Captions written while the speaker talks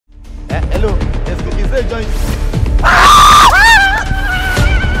Hello. Is there a joint?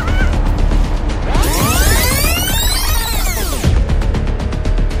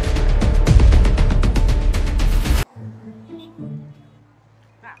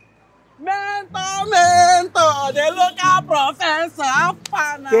 Mentor, the local professor.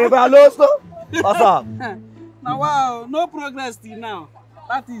 Kbrown, what's up? Now, wow, no progress till now.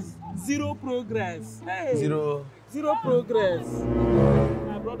 That is zero progress. Hey. Zero progress.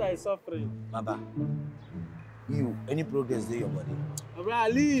 My brother is suffering. Baba, any progress in your body? Bro,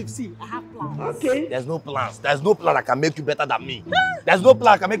 leave. See, I have plans. Okay. There's no plans. There's no plan that can make you better than me. There's no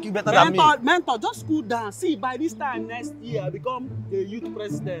plan that can make you better than me. Mentor, just cool down. See, by this time next year, I become the youth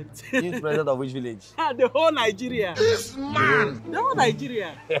president. Youth president of which village? The whole Nigeria. This man! The whole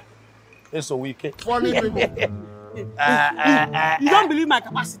Nigeria. It's so wicked. Funny people. You don't believe my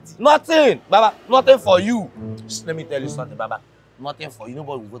capacity? Nothing, Baba. Nothing for you. Just let me tell you something, Baba. Nothing for you.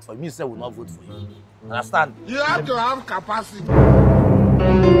 Nobody will vote for you. Me, sir, will not vote for you. Understand? You have to have capacity.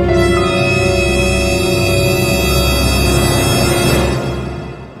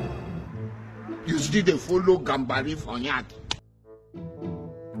 You still dey follow Gambari for yard.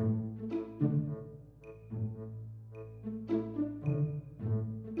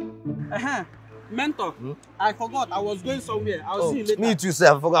 Mentor, I forgot. I was going somewhere. I'll see you later. Me too,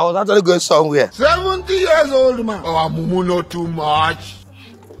 sir. I forgot. I was actually going somewhere. 70 years old man. Oh, Mumu not too much.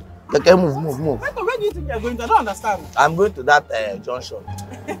 Okay, move. Mentor, where do you think you're going to? I don't understand. I'm going to that junction.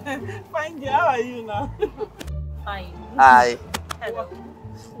 Fine, girl. How are you now? Fine. Hi.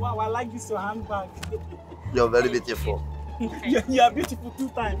 Wow, I like this your handbag. You're very beautiful. You are beautiful 2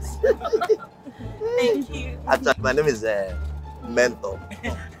 times. Thank you. Actually, my name is Mentor.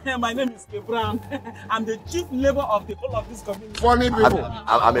 My name is Kbrown. I'm the chief labor of the whole of this community. Funny people.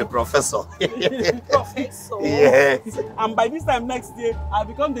 I'm a professor. Professor. Yes. And by this time next year, I'll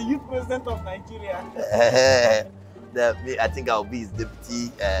become the youth president of Nigeria. I think I'll be his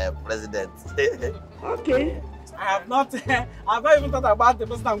deputy president. Okay. I have not even thought about the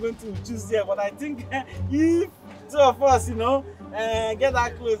person I'm going to choose here, but I think if 2 of us, get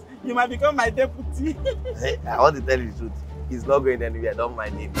that close, you might become my deputy. I want to tell you the truth. He's not going anywhere. Don't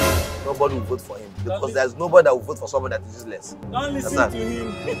mind him. Nobody will vote for him because there's nobody that will vote for someone that is useless. Don't listen to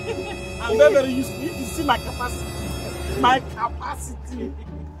him. I'm very useful. If you see my capacity.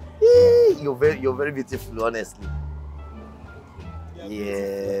 You're very beautiful, honestly.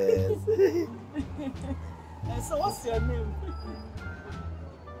 Yes. So what's your name?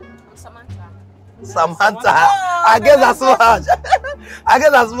 Samantha. Samantha. I guess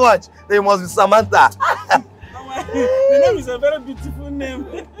as much. There must be Samantha. The name is a very beautiful name.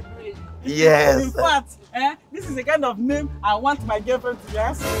 Yes. In fact, this is the kind of name I want my girlfriend to be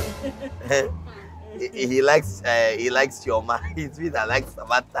asking. He likes Chioma. It's me that likes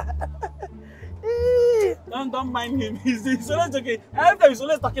Samantha. Don't mind him. He's always okay. Every time he's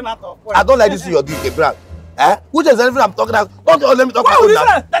always talking out of point. I don't like this you're doing, Kbrown. Which is everything I'm talking about? Don't let me talk my own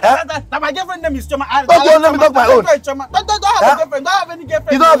now. That my girlfriend name is Chioma. Don't let me talk my own. Don't have a girlfriend. Don't have any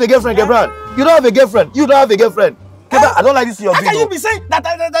girlfriend. You don't have a girlfriend, Kbrown. You don't have a girlfriend. Kbrown, I don't like this you're doing. How can you be saying that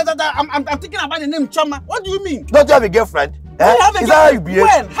I'm thinking about the name Chioma? What do you mean? Don't you have a girlfriend? Is that how you behave?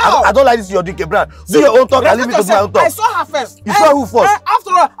 When? How? I don't like this you're doing, Kbrown. Do your own talk and leave me to do my own talk. I saw her first. You saw who first?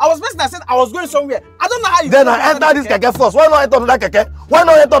 After all, I was person that said I was going somewhere. I don't know how you. Then I enter this keke first. Why not enter on that keke? Why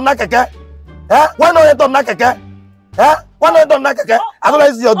not enter on that keke? Why not enter on that keke? Why not enter on that keke? I don't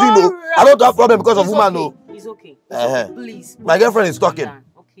like this you're doing, no. I don't have problem because of woman, no. It's okay. Please. My girlfriend is talking.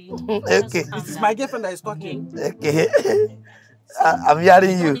 Okay. Okay. It is my girlfriend that is talking. Okay. I'm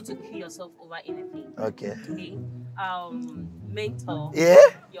hearing you. You don't need to kill yourself over anything. Okay. Okay. Mentor. Yeah?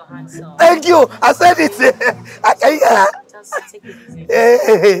 Your handsome. Thank you. I said it. I can hear. Just take it easy.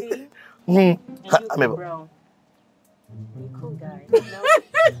 Hey. And I'm you, Brown. You're a cool guy.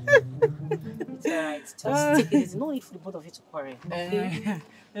 It's alright. Just take it easy. No need for the both of you to quarrel. Okay?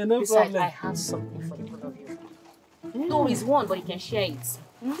 No Besides, problem. I have something for the both of you. No, it's one, but you can share it.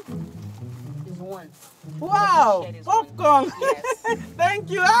 It's one. Wow, popcorn. Yes. Thank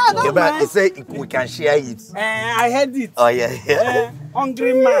you. Don't But he mind. said we can share it. I heard it. Oh, yeah.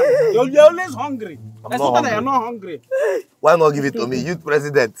 Hungry man. You're always hungry. I'm That's not not that you're hungry. not hungry. Why not give it to me? Youth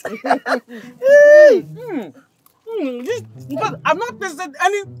president. Because I've not tasted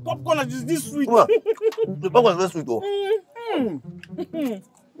any popcorn that is this sweet. Well, the popcorn is very sweet, though.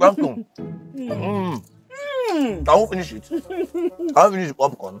 Welcome. Can you finish it? Can you finish the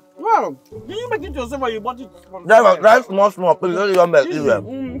popcorn? Wow. Did you make it yourself or you bought it from Drive small, please. Let your milk.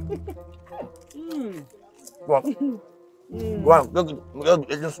 Go on,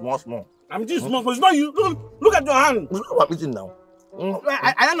 look, small. I'm just small, but it's not you. Look at your hand. It's not what I'm eating now.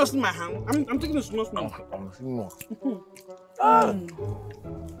 I don't see my hand. I'm taking a small. I'm seeing more.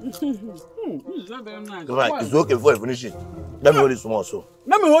 This is not very nice. Right, it's okay before you finish it. Let me hold it small so.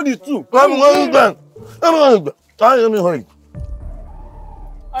 Let me hold it too. Let me hold it then. Let me hold it.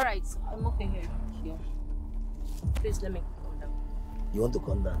 All right, I'm okay here. Please let me calm down. You want to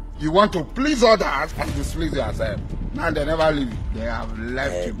calm down? You want to please others and displease yourself. Now they never leave you. They have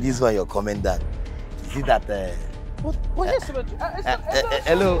left you. This one you're coming down. You see that? What is it?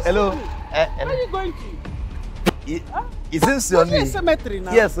 Hello. Where are you going to? It seems you're new. Cemetery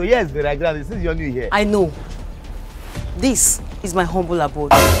now. Yes, so yes, the right it seems you're new here. I know. This is my humble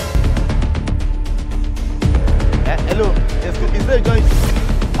abode. Hello, is there going?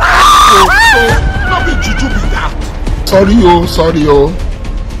 Not be juju be that. Sorry,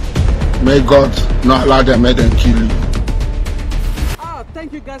 May God not allow them, make them kill you.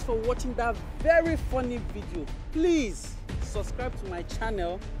 Thank you guys for watching that very funny video. Please subscribe to my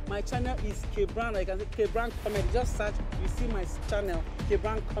channel. My channel is Kbrown. I can say Kbrown Comedy. Just search, you see my channel,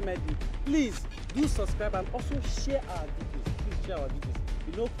 Kbrown Comedy. Please do subscribe and also share our videos. Please share our videos.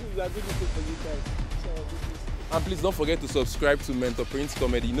 You know who you are doing this for you guys. Share our videos. And please don't forget to subscribe to Mentor Prince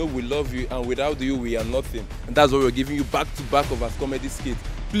Comedy. You know we love you, and without you we are nothing. And that's why we're giving you back to back of our comedy skits.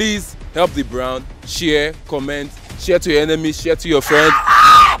 Please help the Brown, share, comment, share to your enemies, share to your friends.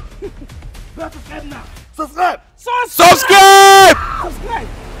 Subscribe! Subscribe!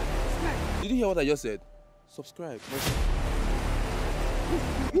 Did you hear what I just said? Subscribe.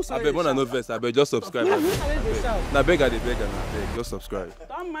 I beg, when I know first, I beg, just subscribe. Who started the shout? Now beg, just subscribe.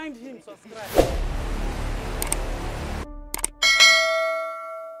 Don't mind him, subscribe.